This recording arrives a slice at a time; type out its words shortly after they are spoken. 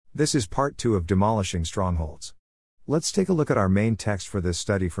This is part 2 of Demolishing Strongholds. Let's take a look at our main text for this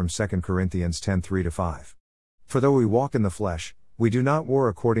study from 2 Corinthians 10:3-5. For though we walk in the flesh, we do not war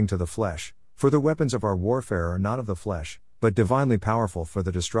according to the flesh, for the weapons of our warfare are not of the flesh, but divinely powerful for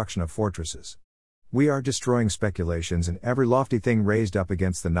the destruction of fortresses. We are destroying speculations and every lofty thing raised up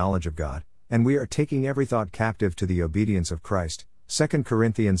against the knowledge of God, and we are taking every thought captive to the obedience of Christ. 2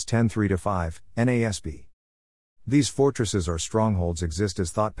 Corinthians 10:3-5, NASB. These fortresses or strongholds exist as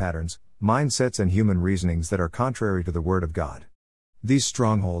thought patterns, mindsets and human reasonings that are contrary to the Word of God. These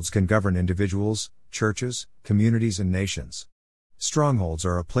strongholds can govern individuals, churches, communities and nations. Strongholds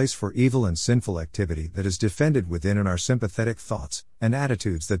are a place for evil and sinful activity that is defended within and are sympathetic thoughts and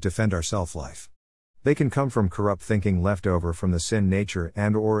attitudes that defend our self-life. They can come from corrupt thinking left over from the sin nature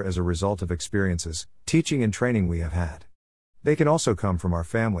and or as a result of experiences, teaching and training we have had. They can also come from our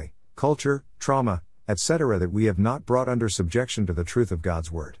family, culture, trauma, etc. that we have not brought under subjection to the truth of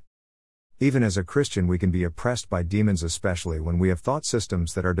God's Word. Even as a Christian we can be oppressed by demons, especially when we have thought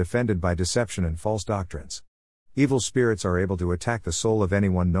systems that are defended by deception and false doctrines. Evil spirits are able to attack the soul of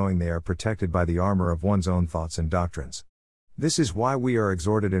anyone knowing they are protected by the armor of one's own thoughts and doctrines. This is why we are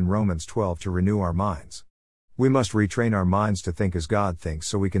exhorted in Romans 12 to renew our minds. We must retrain our minds to think as God thinks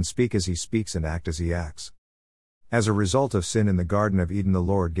so we can speak as He speaks and act as He acts. As a result of sin in the Garden of Eden, the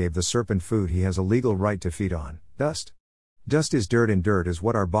Lord gave the serpent food he has a legal right to feed on, dust. Dust is dirt and dirt is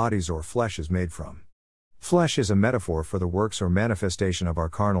what our bodies or flesh is made from. Flesh is a metaphor for the works or manifestation of our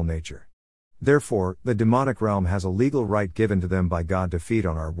carnal nature. Therefore, the demonic realm has a legal right given to them by God to feed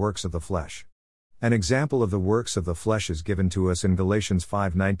on our works of the flesh. An example of the works of the flesh is given to us in Galatians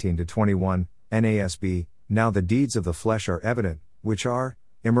 5:19-21, NASB. Now the deeds of the flesh are evident, which are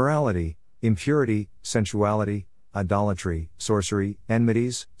immorality, impurity, sensuality, idolatry, sorcery,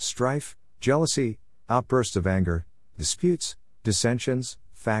 enmities, strife, jealousy, outbursts of anger, disputes, dissensions,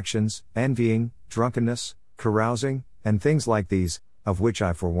 factions, envying, drunkenness, carousing, and things like these, of which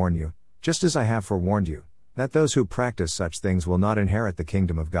I forewarn you, just as I have forewarned you, that those who practice such things will not inherit the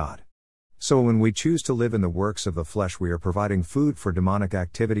kingdom of God. So when we choose to live in the works of the flesh, we are providing food for demonic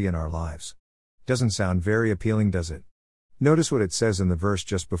activity in our lives. Doesn't sound very appealing, does it? Notice what it says in the verse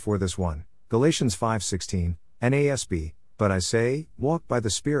just before this one, Galatians 5:16, NASB, but I say, walk by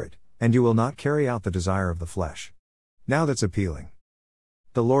the Spirit, and you will not carry out the desire of the flesh. Now that's appealing.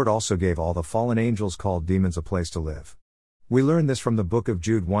 The Lord also gave all the fallen angels called demons a place to live. We learn this from the book of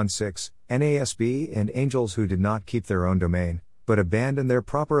Jude 1:6, NASB, and angels who did not keep their own domain, but abandoned their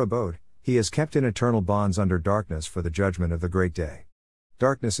proper abode, He has kept in eternal bonds under darkness for the judgment of the great day.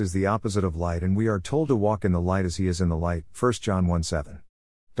 Darkness is the opposite of light, and we are told to walk in the light as He is in the light, 1 John 1:7.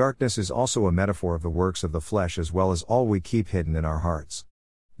 Darkness is also a metaphor of the works of the flesh as well as all we keep hidden in our hearts.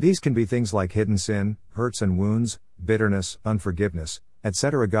 These can be things like hidden sin, hurts and wounds, bitterness, unforgiveness,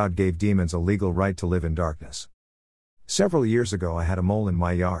 etc. God gave demons a legal right to live in darkness. Several years ago I had a mole in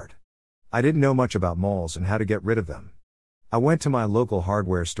my yard. I didn't know much about moles and how to get rid of them. I went to my local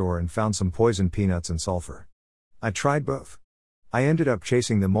hardware store and found some poisoned peanuts and sulfur. I tried both. I ended up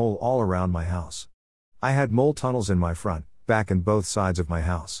chasing the mole all around my house. I had mole tunnels in my front, back and both sides of my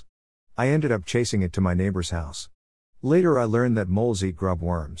house. I ended up chasing it to my neighbor's house. Later I learned that moles eat grub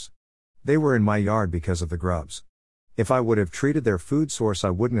worms. They were in my yard because of the grubs. If I would have treated their food source, I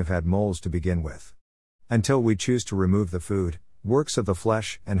wouldn't have had moles to begin with. Until we choose to remove the food, works of the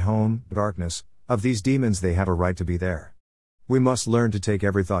flesh, and home, darkness, of these demons, they have a right to be there. We must learn to take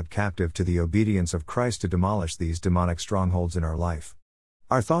every thought captive to the obedience of Christ to demolish these demonic strongholds in our life.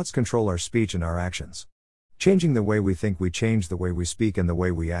 Our thoughts control our speech and our actions. Changing the way we think, we change the way we speak and the way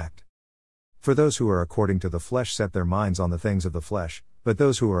we act. For those who are according to the flesh set their minds on the things of the flesh, but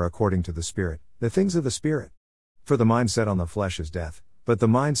those who are according to the Spirit, the things of the Spirit. For the mind set on the flesh is death, but the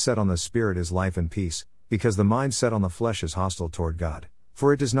mind set on the Spirit is life and peace, because the mind set on the flesh is hostile toward God,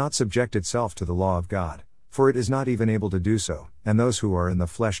 for it does not subject itself to the law of God, for it is not even able to do so, and those who are in the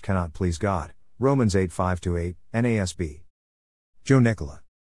flesh cannot please God. Romans 8:5-8, NASB. Joe Nicola.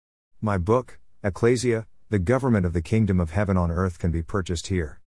 My book, Ecclesia, The Government of the Kingdom of Heaven on Earth, can be purchased here.